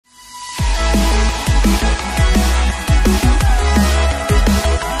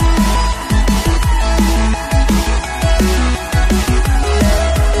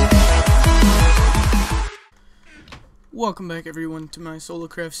Welcome back everyone to my solo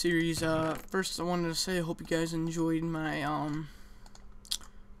craft series. First I wanted to say I hope you guys enjoyed my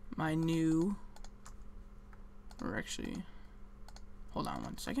my new, or actually hold on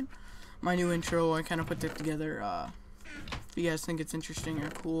one second, my new intro. I kind of put that together. If you guys think it's interesting or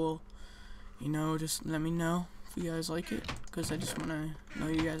cool, you know, just let me know if you guys like it, because I just want to know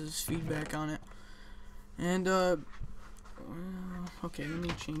you guys' feedback on it. And okay, let me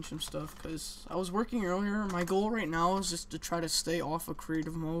change some stuff because I was working earlier. My goal right now is just to try to stay off of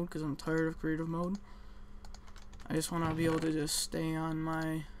creative mode because I'm tired of creative mode. I just want to be able to just stay on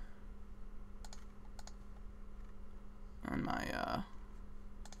my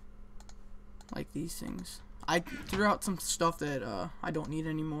like these things. I threw out some stuff that I don't need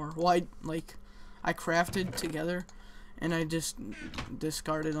anymore. Well, I crafted together and I just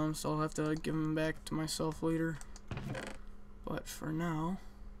discarded them, so I'll have to give them back to myself later. But for now,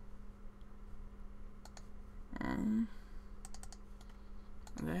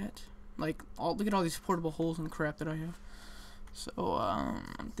 look at all these portable holes and crap that I have. So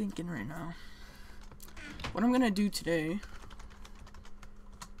I'm thinking right now, what I'm gonna do today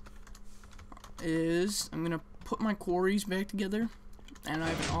is I'm gonna put my quarries back together, and I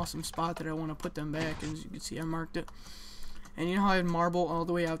have an awesome spot that I want to put them back. As you can see, I marked it. And you know how I had marble all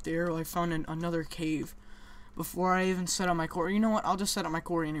the way out there? Well, I found another cave. Before I even set up my quarry, you know what? I'll just set up my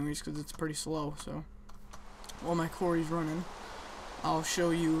quarry anyways because it's pretty slow. So while my quarry's running, I'll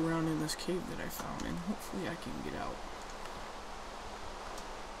show you around in this cave that I found, and hopefully I can get out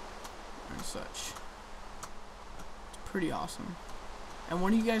and such. It's pretty awesome. And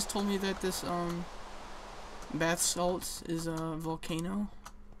one of you guys told me that this bath salts is a volcano.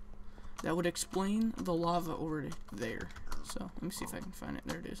 That would explain the lava over there. So let me see if I can find it.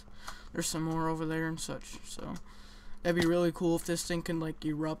 There it is. There's some more over there and such. So that'd be really cool if this thing can like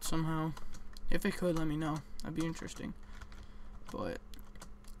erupt somehow. If it could, let me know. That'd be interesting. But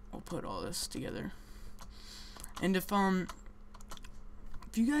I'll put all this together. And if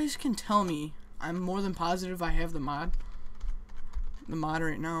you guys can tell me, I'm more than positive I have the mod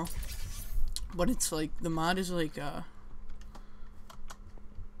right now. But it's like the mod is like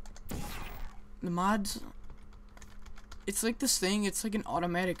the mods, it's like this thing, it's like an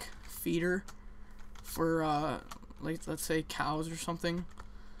automatic feeder for like, let's say cows or something.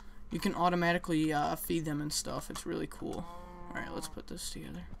 You can automatically feed them and stuff. It's really cool. Alright, let's put this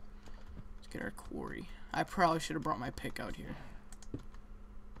together. Let's get our quarry. I probably should have brought my pick out here.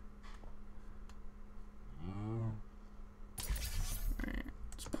 Alright,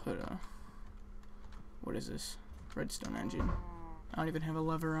 let's put what is this? Redstone engine. I don't even have a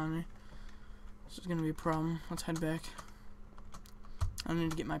lever on me. This is gonna be a problem. Let's head back. I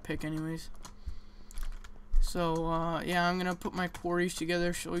need to get my pick anyways. So yeah, I'm gonna put my quarries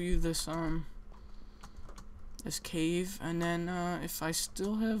together, show you this this cave, and then if I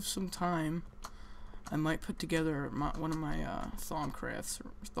still have some time, I might put together one of my Thaumcraft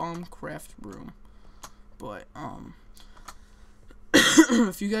room. But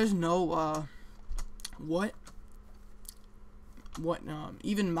if you guys know what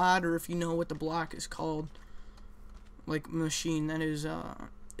even mod, or if you know what the block is called, like machine that is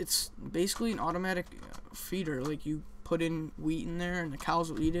it's basically an automatic feeder. Like you put in wheat in there and the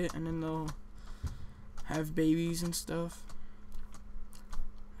cows will eat it, and then they'll have babies and stuff.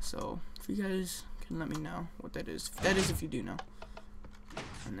 So if you guys can let me know what that is, if you do know.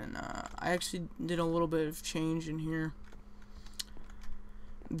 And then I actually did a little bit of change in here.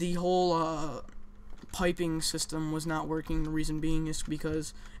 The whole piping system was not working. The reason being is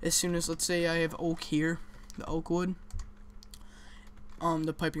because as soon as, let's say I have oak here, the oak wood,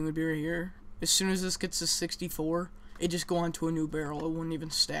 the piping would be right here. As soon as this gets to 64, it just go onto a new barrel. It wouldn't even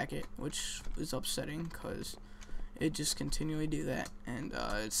stack it, which is upsetting because it just continually do that, and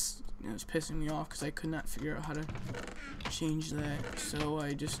it's pissing me off because I could not figure out how to change that. So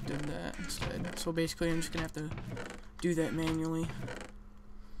I just did that instead. So basically I'm just gonna have to do that manually,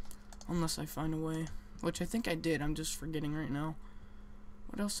 unless I find a way, which I think I did. I'm just forgetting right now.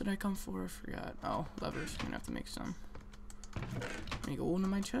 What else did I come for? I forgot. Oh, levers. I'm gonna have to make some. Let me go into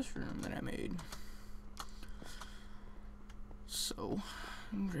my chest room that I made. So,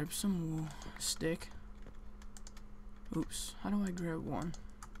 grab some wool. Stick. Oops. How do I grab one?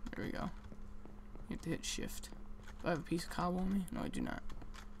 There we go. You have to hit shift. Do I have a piece of cobble on me? No, I do not.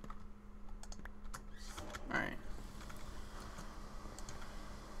 Alright.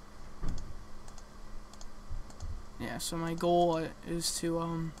 Yeah, so my goal is to,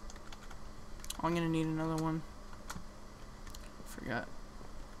 I'm gonna need another one. Forgot.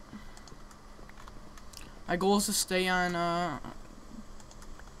 My goal is to stay on,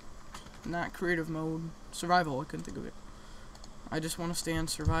 not creative mode, survival, I couldn't think of it. I just want to stay on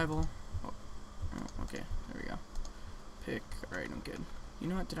survival. Oh, okay, there we go. Pick. Alright, I'm good. You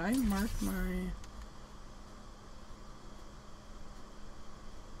know what? Did I mark my...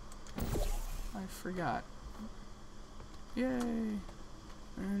 I forgot. Yay!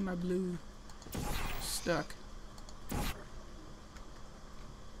 And my blue stuck.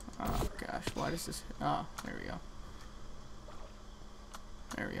 Oh gosh, why does this... Oh, there we go.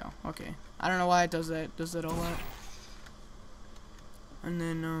 There we go. Okay. I don't know why it does that. Does that all that? And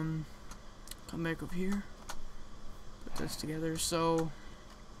then, come back up here. Put this together. So,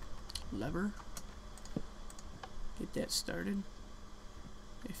 lever. Get that started.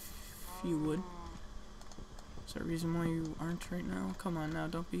 If you would. Is there a reason why you aren't right now? Come on now,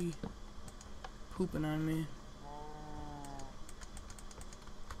 don't be pooping on me.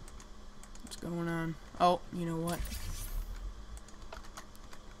 What's going on? Oh, you know what?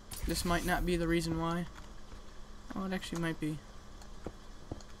 This might not be the reason why. Oh, it actually might be.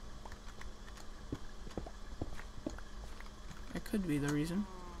 It could be the reason.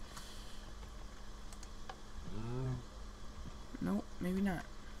 Nope, maybe not.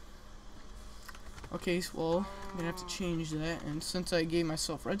 Okay, so, well, I'm gonna have to change that, and since I gave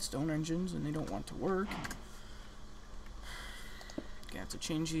myself redstone engines and they don't want to work, I'm gonna have to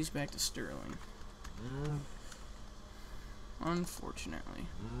change these back to sterling. Unfortunately.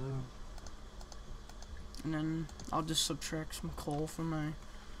 And then I'll just subtract some coal from my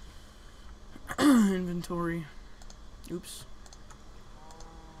inventory. Oops.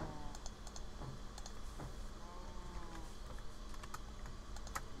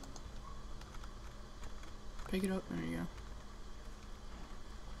 Pick it up, there you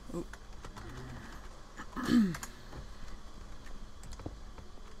go. Oh.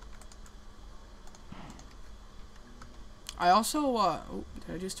 I also, oh,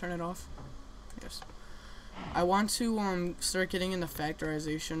 did I just turn it off? Yes. I want to, start getting into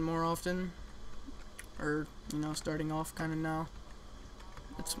factorization more often. Or, you know, starting off kind of now.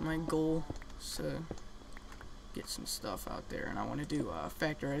 That's my goal, to get some stuff out there. And I want to do,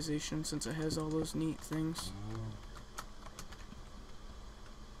 factorization since it has all those neat things.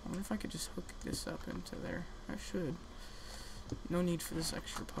 I wonder if I could just hook this up into there. I should. No need for this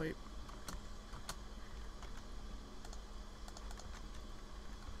extra pipe.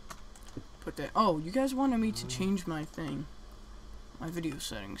 Put that. Oh, you guys wanted me to change my thing, my video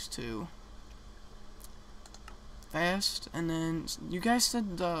settings to fast, and then you guys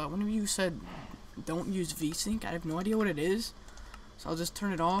said, one of you said don't use VSync. I have no idea what it is, so I'll just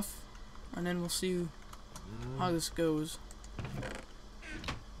turn it off, and then we'll see how this goes.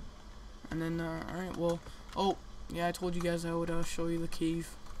 And then, alright, well, oh, yeah, I told you guys I would show you the cave.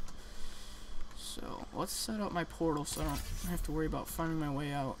 So let's set up my portal so I don't have to worry about finding my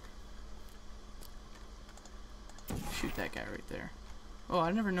way out. Shoot that guy right there. Oh,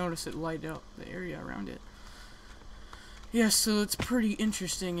 I never noticed it light up the area around it. Yeah, so it's pretty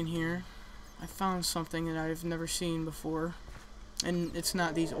interesting in here. I found something that I've never seen before. And it's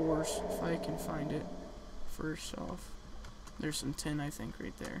not these ores, if I can find it. First off. There's some tin, I think,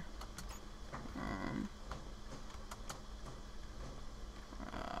 right there.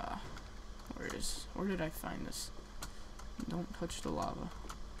 Where did I find this? Don't touch the lava.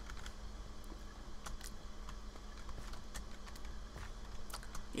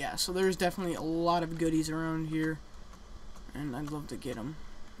 Yeah, so there's definitely a lot of goodies around here, and I'd love to get them.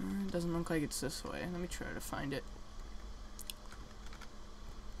 It doesn't look like it's this way. Let me try to find it.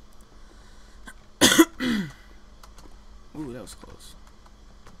 Ooh, that was close.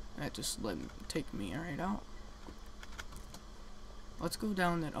 That just let me take me right out. Let's go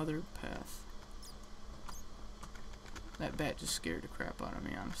down that other path. That bat just scared the crap out of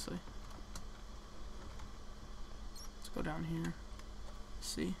me, honestly. Let's go down here.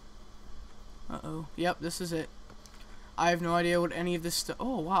 See? Uh-oh. Yep, this is it. I have no idea what any of this stuff...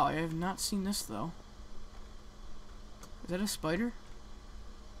 Oh, wow, I have not seen this, though. Is that a spider?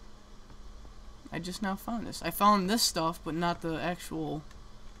 I just now found this. I found this stuff, but not the actual...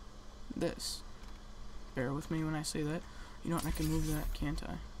 this. Bear with me when I say that. You know what, I can move that, can't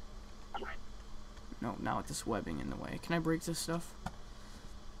I? No, not with this webbing in the way. Can I break this stuff?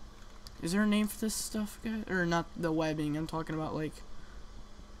 Is there a name for this stuff, guys? Or not the webbing, I'm talking about, like...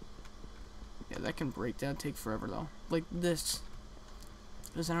 Yeah, that can break. That'd take forever, though. Like this.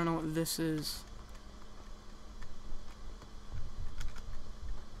 Because I don't know what this is.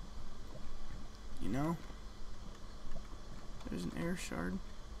 You know? There's an air shard.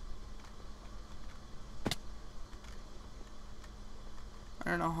 I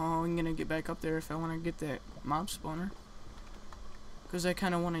don't know how I'm gonna get back up there if I want to get that mob spawner. Because I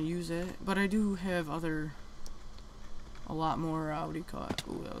kind of want to use it. But I do have other a lot more, what do you call it?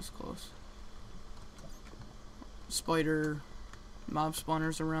 Ooh, that was close. Spider mob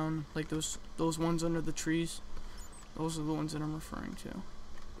spawners around, like those ones under the trees. Those are the ones that I'm referring to.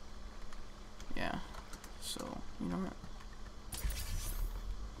 Yeah. So, you know what?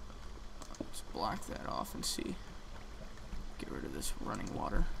 Let's block that off and see. Get rid of this running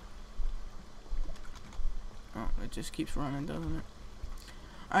water. Oh, it just keeps running, doesn't it?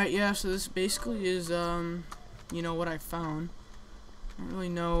 Alright, yeah, so this basically is, you know, what I found. I don't really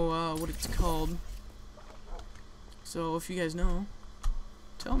know, what it's called. So, if you guys know,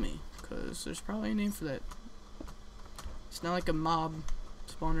 tell me, because there's probably a name for that. It's not like a mob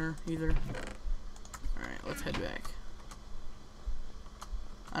spawner, either. Alright, let's head back.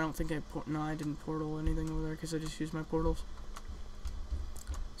 I don't think I didn't portal anything over there, because I just used my portals.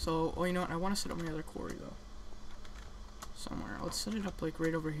 So, oh, you know what, I want to set up my other quarry, though. Somewhere. Let's set it up like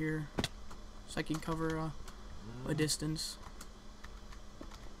right over here, so I can cover a distance.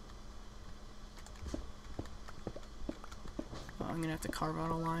 I'm gonna have to carve out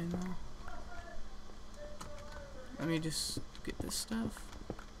a line though. Let me just get this stuff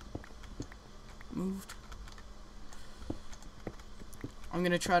moved. I'm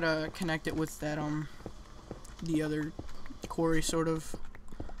gonna try to connect it with that the other quarry sort of.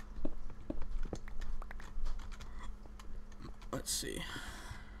 Let's see.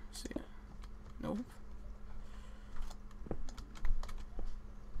 Nope.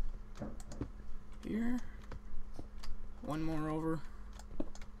 Here. One more over.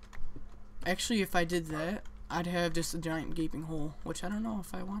 Actually, if I did that, I'd have just a giant gaping hole, which I don't know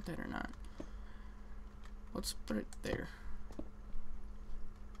if I want that or not. Let's put it there.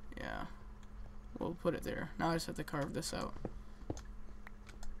 Yeah. We'll put it there. Now I just have to carve this out.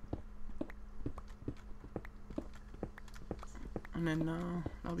 And then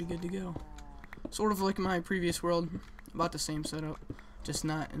I'll be good to go. Sort of like my previous world, about the same setup, just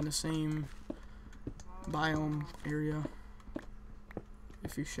not in the same biome area,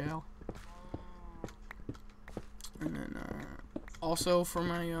 if you shall. And then also for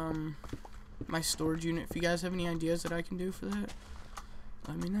my my storage unit, if you guys have any ideas that I can do for that,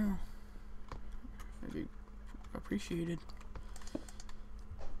 let me know. That'd be appreciated.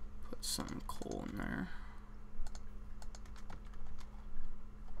 Put some coal in there.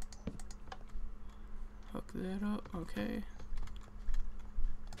 Hook that up, okay.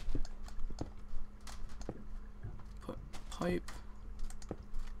 Put pipe.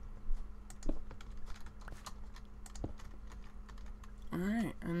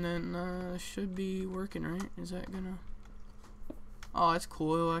 Alright, and then should be working, right? Is that gonna... Oh, that's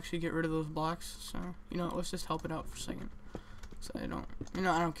cool. It'll actually get rid of those blocks. So, you know, let's just help it out for a second. So I don't, you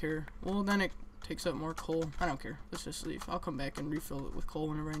know, I don't care. Well, then it takes up more coal. I don't care. Let's just leave. I'll come back and refill it with coal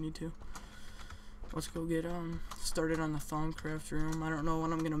whenever I need to. Let's go get started on the Thaumcraft room. I don't know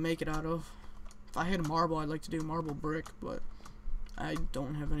what I'm gonna make it out of. If I had marble, I'd like to do marble brick, but I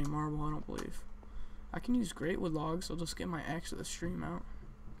don't have any marble, I don't believe. I can use greatwood logs. I'll just get my axe of the stream out,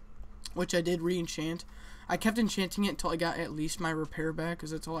 which I did re-enchant. I kept enchanting it until I got at least my repair back,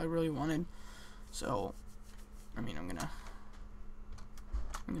 because that's all I really wanted. So, I mean, I'm gonna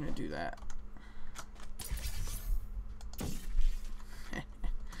do that.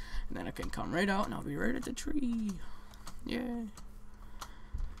 And then I can come right out and I'll be right at the tree. Yeah.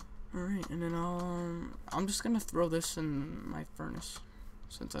 Alright, and then I'm just gonna throw this in my furnace,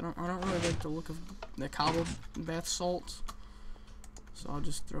 since I don't really like the look of the cobble bath salts. So I'll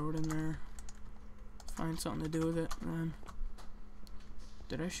just throw it in there. Find something to do with it, and then...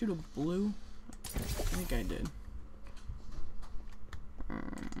 Did I shoot a blue? I think I did.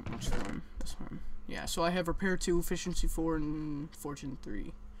 Which one? This one. Yeah, so I have repair 2, efficiency 4, and fortune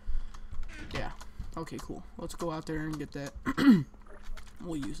 3. Yeah. Okay, cool. Let's go out there and get that.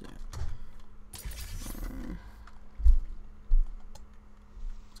 We'll use that.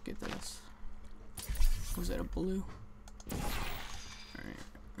 Let's get this. Was that a blue? Alright.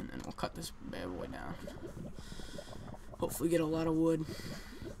 And then we'll cut this bad boy down. Hopefully get a lot of wood.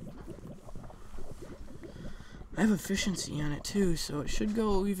 I have efficiency on it too, so it should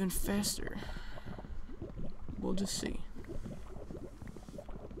go even faster. We'll just see.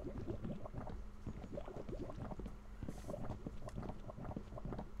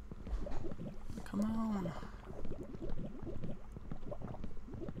 Come on.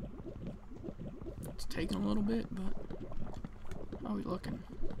 It's taking a little bit, but how are we looking?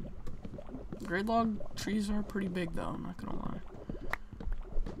 Great log trees are pretty big though, I'm not gonna lie.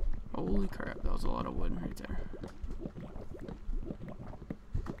 Holy crap, that was a lot of wood right there.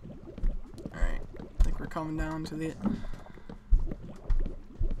 Alright, I think we're coming down to the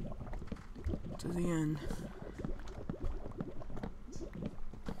end.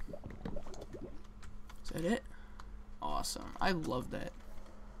 that it? Awesome. I love that.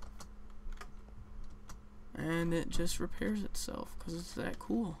 And it just repairs itself because it's that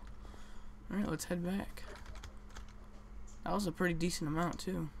cool. Alright, let's head back. That was a pretty decent amount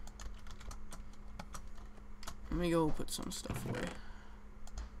too. Let me go put some stuff away.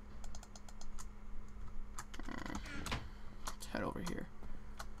 Let's head over here.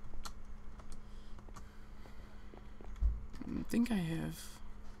 I think I have...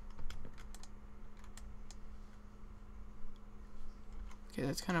 Okay,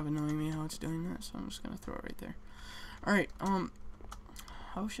 that's kind of annoying me how it's doing that, so I'm just gonna throw it right there. Alright,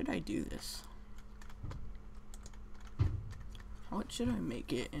 how should I do this? What should I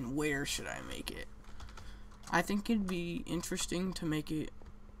make it, and where should I make it? I think it'd be interesting to make it...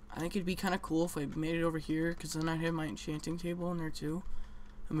 I think it'd be kind of cool if I made it over here, because then I'd have my enchanting table in there too.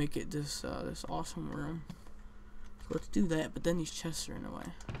 And make it this, this awesome room. So let's do that, but then these chests are in the way.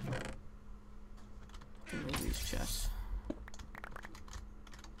 Get rid of these chests.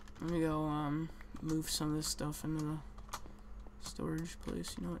 Let me go, move some of this stuff into the storage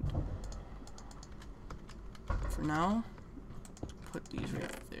place, you know what? For now, put these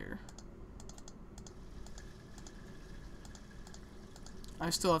right there. I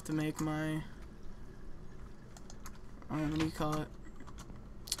still have to make my, what do you call it?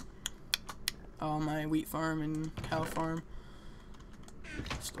 Oh, my wheat farm and cow farm.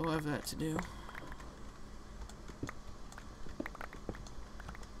 Still have that to do.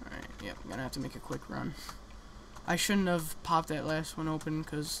 Yep, I'm gonna have to make a quick run. I shouldn't have popped that last one open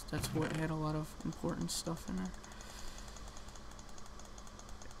because that's what had a lot of important stuff in there.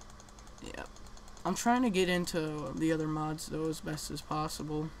 Yep. I'm trying to get into the other mods though as best as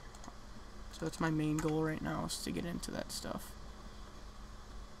possible. So that's my main goal right now, is to get into that stuff.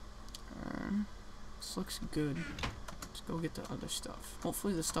 This looks good. Let's go get the other stuff.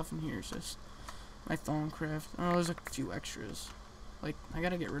 Hopefully the stuff in here is just my Thorncraft. Oh, there's a few extras. Like, I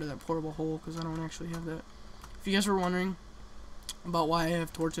gotta get rid of that portable hole because I don't actually have that. If you guys were wondering about why I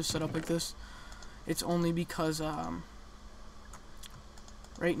have torches set up like this, it's only because,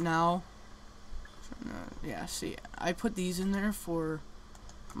 right now, yeah, see, I put these in there for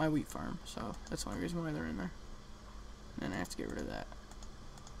my wheat farm, so that's the only reason why they're in there. And then I have to get rid of that.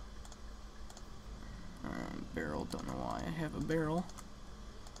 Barrel, don't know why I have a barrel.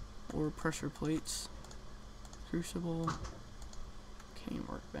 Or pressure plates. Crucible. Cane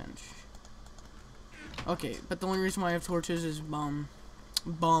workbench. Okay, but the only reason why I have torches is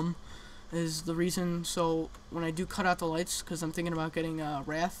is the reason. So when I do cut out the lights, because I'm thinking about getting a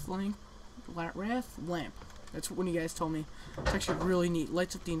wrath lamp. That's what you guys told me. It's actually really neat.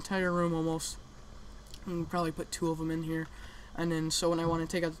 Lights up the entire room almost. And probably put 2 of them in here. And then so when I want to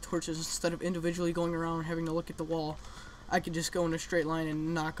take out the torches, instead of individually going around and having to look at the wall, I could just go in a straight line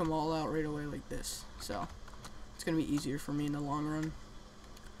and knock them all out right away like this. So it's gonna be easier for me in the long run.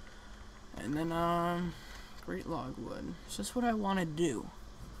 And then, great logwood. Is this what I want to do?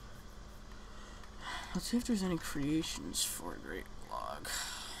 Let's see if there's any creations for great log.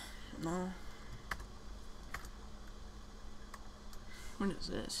 No. What is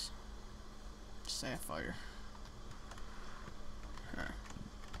this? Sapphire. Huh.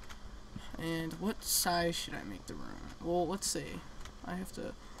 And what size should I make the room? Well, let's see. I have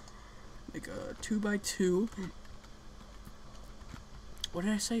to make a 2x2. What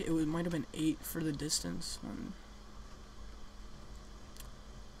did I say? It might have been 8 for the distance. 1,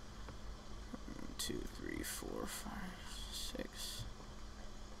 2, 3, 4, 5, 6.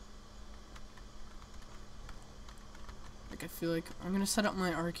 Like, I feel like I'm gonna set up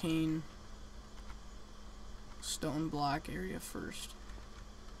my arcane stone block area first.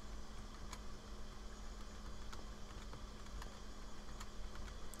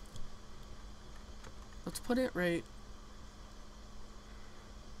 Let's put it right.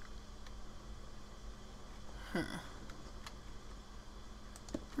 Huh.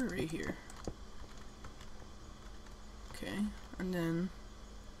 We're right here. Okay, and then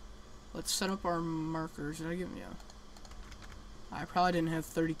let's set up our markers. Did I give them? Yeah. I probably didn't have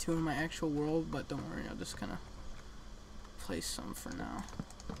 32 in my actual world, but don't worry, I'll just kind of place some for now.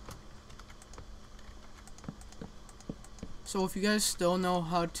 So if you guys still know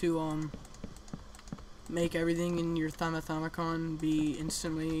how to make everything in your Thaumathemicon be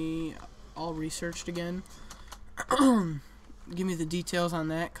instantly all researched again, give me the details on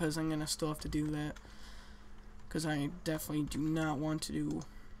that, because I'm gonna still have to do that, because I definitely do not want to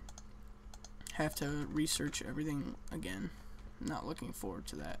have to research everything again. Not looking forward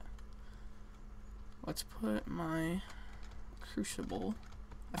to that. Let's put my crucible.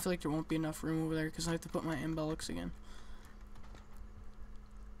 I feel like there won't be enough room over there because I have to put my embellix again.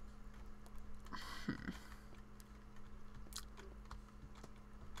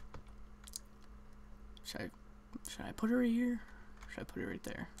 Should I put it right here? Should I put it right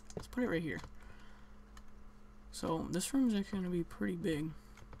there? Let's put it right here. So this room is actually going to be pretty big.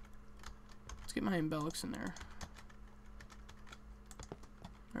 Let's get my embellics in there.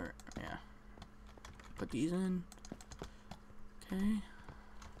 Or, yeah. Put these in. Okay.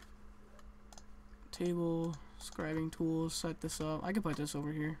 Table, scribing tools, set this up. I can put this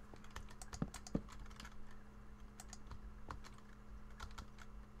over here.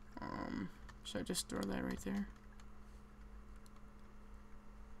 Should I just throw that right there?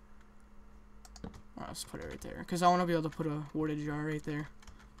 Oh, let's put it right there. Because I want to be able to put a warded jar right there.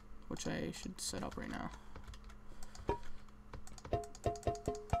 Which I should set up right now.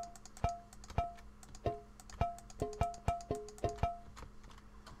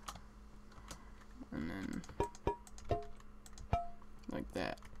 And then like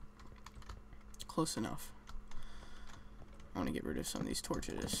that. Close enough. I want to get rid of some of these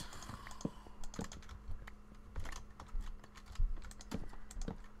torches.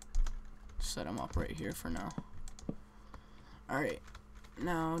 Set them up right here for now. Alright.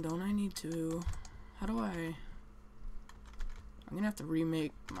 Now, don't I need to... How do I... I'm gonna have to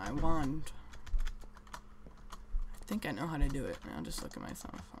remake my wand. I think I know how to do it. I'll just look at my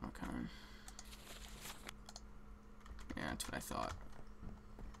thumb. Okay. Yeah, that's what I thought.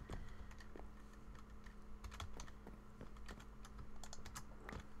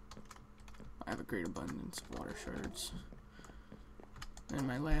 I have a great abundance of water shards. And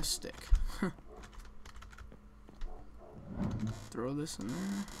my last stick. Throw this in there.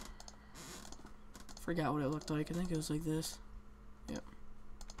 Forgot what it looked like. I think it was like this. Yep.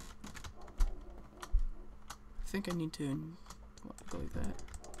 I think I need to go like that.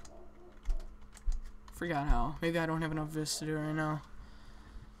 Forgot how. Maybe I don't have enough vis to do it right now.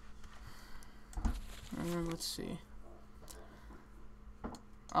 Let's see.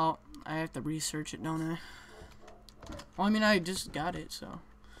 Oh, I have to research it, don't I? Well, I mean, I just got it, so.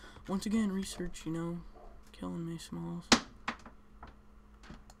 Once again, research, you know, killing me, Smalls.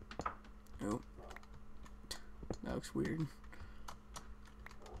 Oh. That looks weird.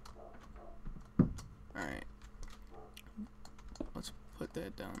 Alright. Let's put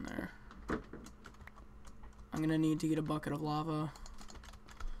that down there. I'm gonna need to get a bucket of lava.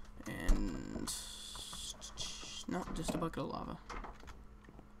 And... no, just a bucket of lava.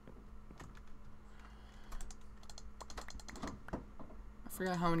 I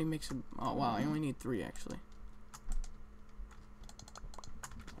forgot how many makes a... oh, wow, I only need 3, actually.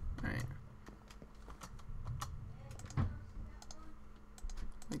 Alright.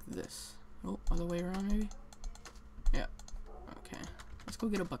 Like this. Oh, other way around, maybe? Yeah. Okay. Let's go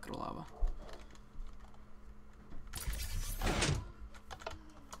get a bucket of lava.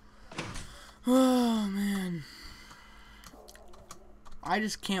 Oh, man. I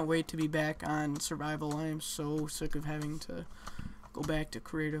just can't wait to be back on survival. I am so sick of having to go back to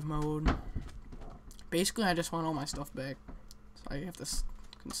creative mode. Basically, I just want all my stuff back. So I have to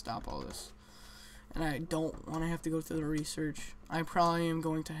can stop all this. And I don't want to have to go through the research. I probably am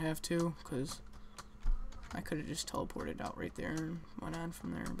going to have to, because I could have just teleported out right there and went on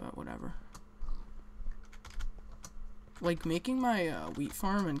from there, but whatever. Like, making my wheat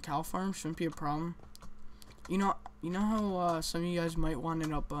farm and cow farm shouldn't be a problem. You know how some of you guys might want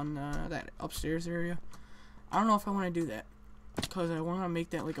it up on that upstairs area? I don't know if I want to do that, because I want to make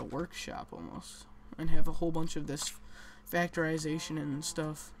that like a workshop almost, and have a whole bunch of this factorization and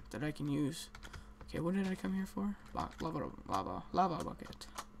stuff that I can use. Okay, what did I come here for? Lava bucket.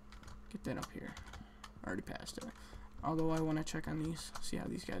 Get that up here. Already passed it. Although I want to check on these, see how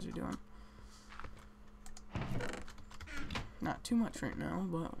these guys are doing. Not too much right now,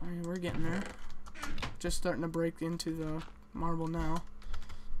 but I mean, we're getting there. Just starting to break into the marble now.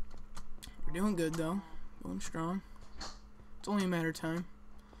 We're doing good though. Going strong. It's only a matter of time.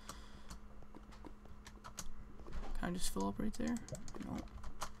 Can I just fill up right there? No.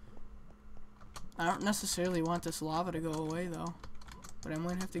 I don't necessarily want this lava to go away though, but I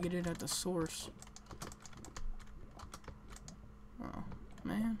might have to get it at the source. Oh,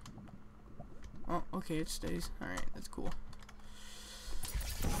 man. Oh, okay, it stays. Alright, that's cool.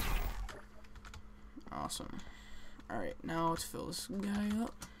 Awesome. Alright, now let's fill this guy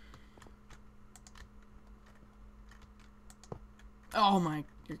up. Oh my,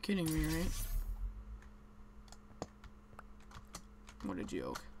 you're kidding me, right? What a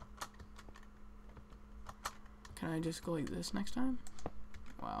joke. Can I just go like this next time?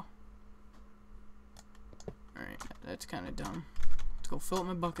 Wow. Alright, that's kind of dumb. Let's go fill up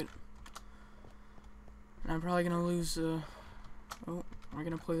my bucket. And I'm probably gonna lose, oh, we're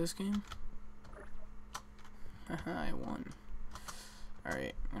gonna play this game? Haha, I won.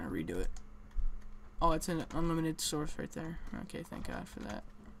 Alright, I'm gonna redo it. Oh, it's an unlimited source right there. Okay, thank God for that.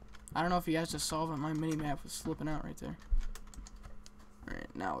 I don't know if you guys just saw it. My mini-map was flipping out right there.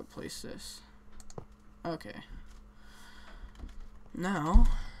 Alright, now we place this. Okay. Now,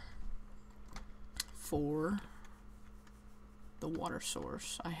 for the water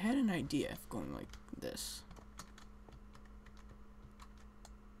source, I had an idea of going like this.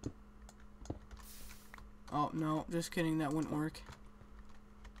 Oh, no, just kidding, that wouldn't work.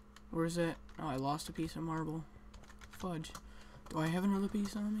 Where is it? Oh, I lost a piece of marble. Fudge. Do I have another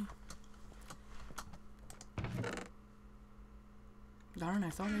piece on me? Darn, I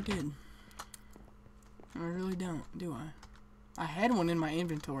thought I did. I really don't, do I? I had one in my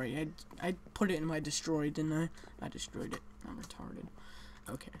inventory. I put it in my destroyed, didn't I? I destroyed it. I'm retarded.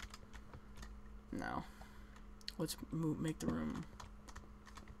 Okay. Now, let's make the room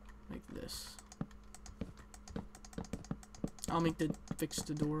like this. I'll fix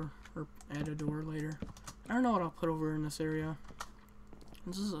the door, or add a door later. I don't know what I'll put over in this area.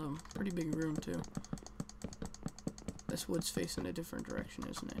 This is a pretty big room too. This wood's facing a different direction,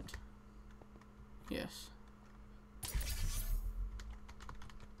 isn't it? Yes.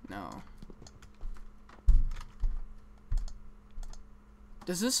 No.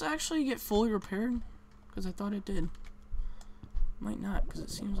 Does this actually get fully repaired? Because I thought it did. Might not, because it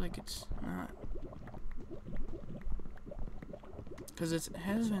seems like it's not. Because it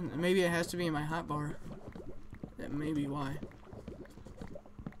has been, maybe it has to be in my hotbar. That may be why.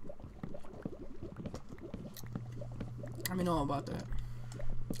 Let me know all about that.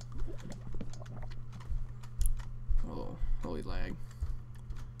 Whoa, holy lag.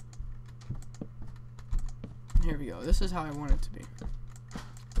 Here we go. This is how I want it to be.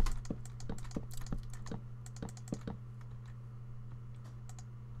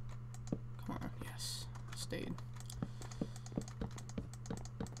 Come on, yes. Stayed.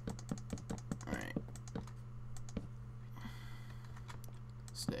 Alright.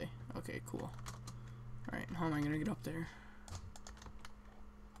 Stay. Okay, cool. Alright, how am I gonna get up there?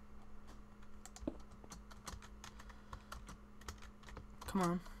 Come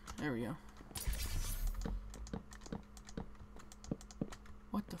on. There we go.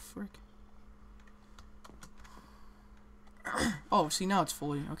 What the frick? Oh, see, now it's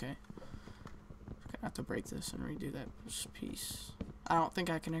fully. Okay. I have to break this and redo that piece. I don't think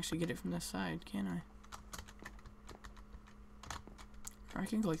I can actually get it from this side, can I? Or I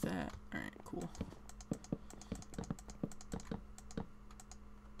can go like that. Alright, cool.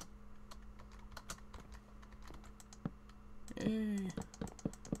 Yay.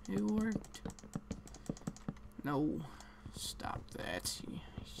 It worked. No. Stop that.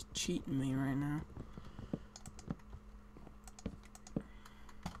 He's cheating me right now.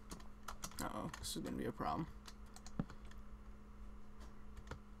 Uh-oh. This is gonna be a problem.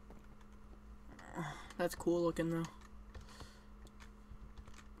 That's cool looking though.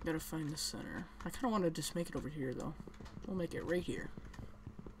 Gotta find the center. I kinda wanna just make it over here though. We'll make it right here.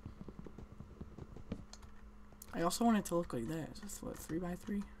 I also want it to look like that. Is this what,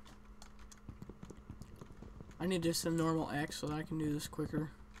 3x3? I need just a normal axe so that I can do this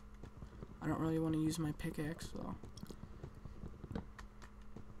quicker. I don't really want to use my pickaxe though.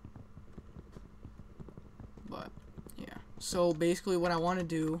 But, yeah. So basically what I want to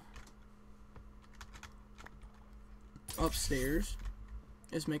do upstairs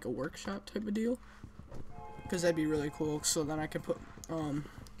is make a workshop type of deal. Because that'd be really cool. So then I could put,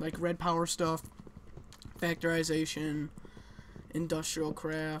 like red power stuff, factorization, industrial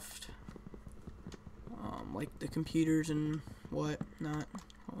craft, like the computers and whatnot,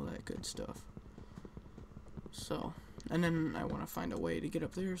 all that good stuff. So, and then I want to find a way to get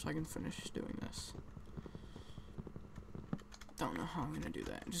up there so I can finish doing this. Don't know how I'm gonna do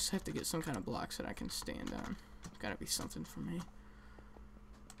that. Just have to get some kind of blocks that I can stand on. Gotta be something for me.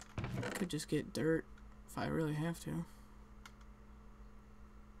 I could just get dirt if I really have to.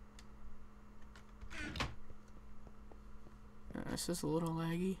 This is a little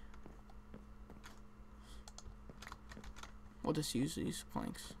laggy. We'll just use these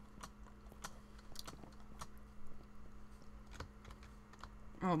planks.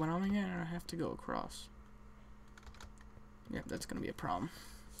 Oh, but I'm gonna have to go across. Yep, that's gonna be a problem.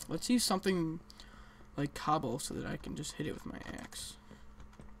 Let's use something like cobble so that I can just hit it with my axe.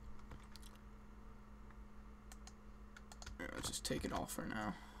 Let's just take it all for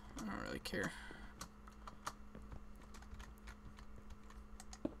now. I don't really care.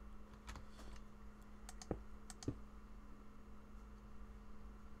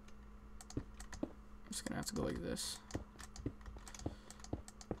 I'm just gonna have to go like this.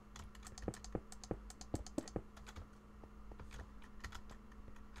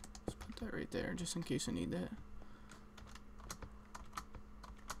 right there, just in case I need that.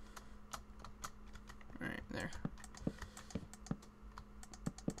 Alright, there.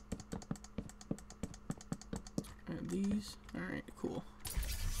 And these. Alright, cool.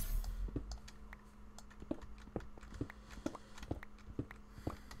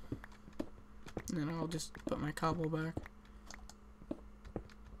 And then I'll just put my cobble back.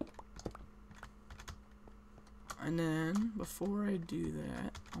 And then, before I do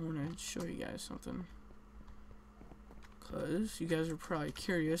that, I want to show you guys something. Because you guys are probably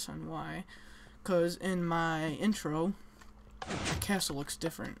curious on why. Because in my intro, my castle looks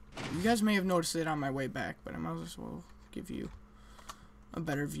different. You guys may have noticed it on my way back, but I might as well give you a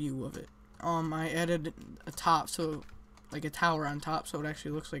better view of it. I added a top, so like a tower on top, so it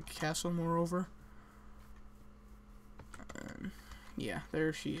actually looks like a castle moreover. Yeah,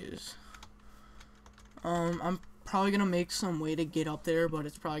 there she is. I'm probably gonna make some way to get up there, but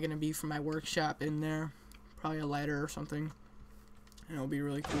it's probably gonna be from my workshop in there, probably a ladder or something, and it'll be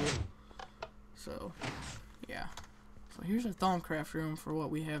really cool. So yeah, so here's a Thaumcraft room for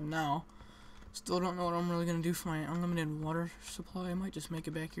what we have now. Still don't know what I'm really gonna do for my unlimited water supply. I might just make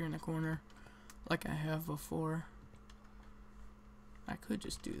it back here in the corner like I have before. I could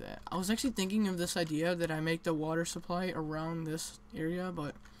just do that. I was actually thinking of this idea that I make the water supply around this area,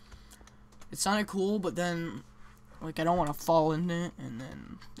 but it sounded cool, but then like I don't want to fall in it, and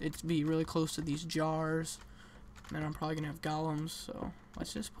then it'd be really close to these jars, and then I'm probably gonna have golems, so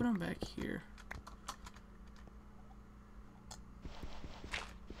let's just put them back here.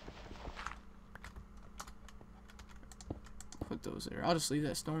 Put those there. I'll just leave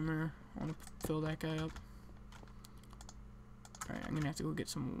that stone there. I want to fill that guy up. Alright, I'm gonna have to go get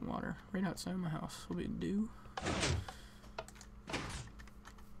some water right outside my house. What we do?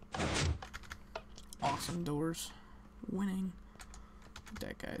 Awesome doors. Winning. Put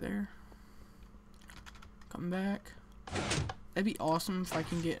that guy there. Come back. That'd be awesome if I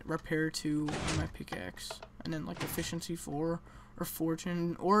can get repair 2 on my pickaxe. And then like efficiency 4 or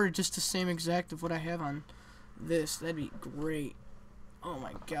fortune, or just the same exact of what I have on this. That'd be great. Oh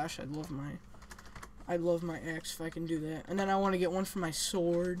my gosh, I'd love my axe if I can do that. And then I want to get one for my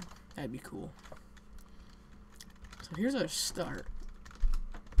sword. That'd be cool. So here's our start.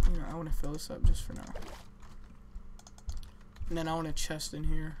 You know, I want to fill this up just for now. And then I want a chest in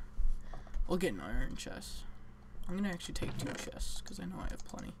here. We'll get an iron chest. I'm going to actually take 2 chests because I know I have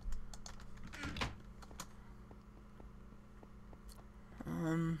plenty.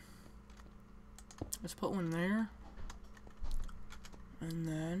 Let's put one there. And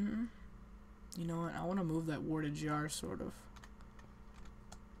then, you know what, I want to move that warded jar, sort of.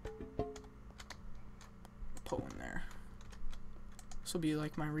 Put one there. This will be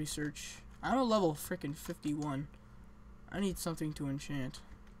like my research. I'm a level frickin' 51. I need something to enchant.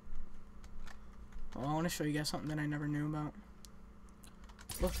 Well, I want to show you guys something that I never knew about.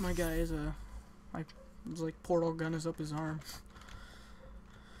 Look, my guy is it's like portal gun is up his arm.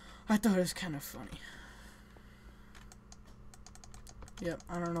 I thought it was kind of funny. Yep,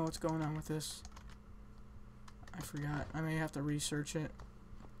 I don't know what's going on with this. I forgot. I may have to research it.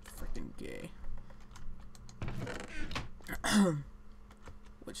 Freaking gay.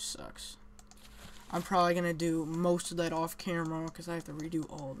 Which sucks. I'm probably gonna do most of that off camera because I have to redo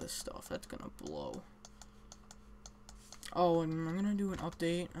all this stuff. That's gonna blow. Oh, and I'm gonna do an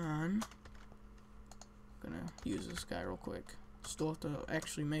update on. I'm gonna use this guy real quick. Still have to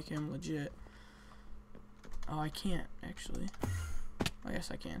actually make him legit. Oh, I can't actually. I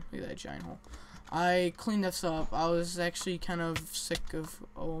guess I can. Look at that giant hole. I cleaned this up. I was actually kind of sick of.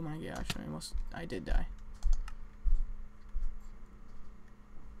 Oh my gosh! I did die.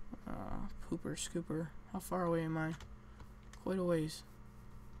 Pooper scooper. How far away am I? Quite a ways.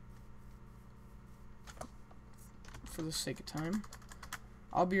 For the sake of time,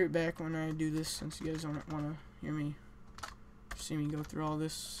 I'll be right back when I do this, since you guys don't want to hear me see me go through all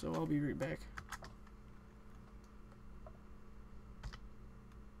this. So I'll be right back.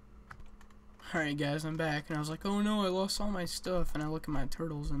 Alright guys, I'm back, and I was like, oh no, I lost all my stuff, and I look at my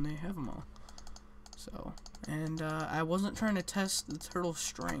turtles and they have them all. So, and I wasn't trying to test the turtle's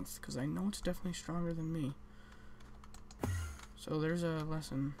strength, because I know it's definitely stronger than me. So there's a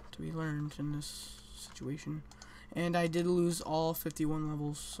lesson to be learned in this situation. And I did lose all 51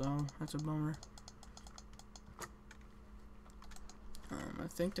 levels, so that's a bummer. I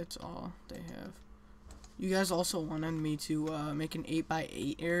think that's all they have. You guys also wanted me to make an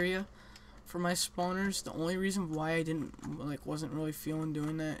 8x8 area for my spawners. The only reason why I wasn't really feeling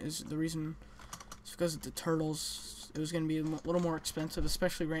doing that is because of the turtles. It was going to be a little more expensive,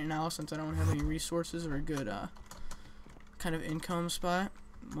 especially right now since I don't have any resources or a good kind of income spot.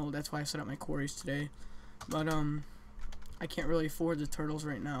 well, that's why I set up my quarries today. But I can't really afford the turtles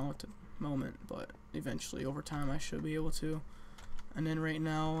right now at the moment, but eventually over time I should be able to. And then right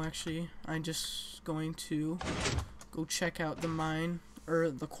now, actually, I'm just going to go check out the mine,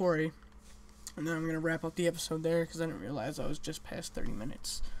 or the quarry, and then I'm going to wrap up the episode there, because I didn't realize I was just past 30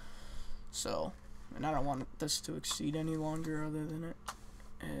 minutes. So, and I don't want this to exceed any longer other than it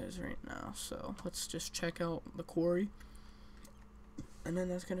is right now. So, let's just check out the quarry, and then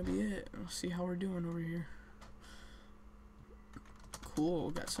that's going to be it. We'll see how we're doing over here.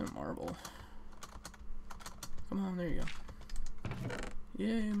 Cool, got some marble. Come on, there you go.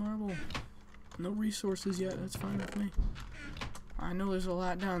 Yay, marble. No resources yet, that's fine with me. I know there's a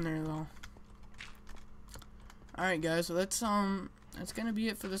lot down there though. Alright guys, so that's gonna be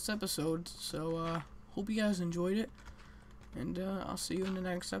it for this episode. So hope you guys enjoyed it. And I'll see you in the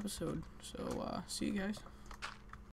next episode. So see you guys.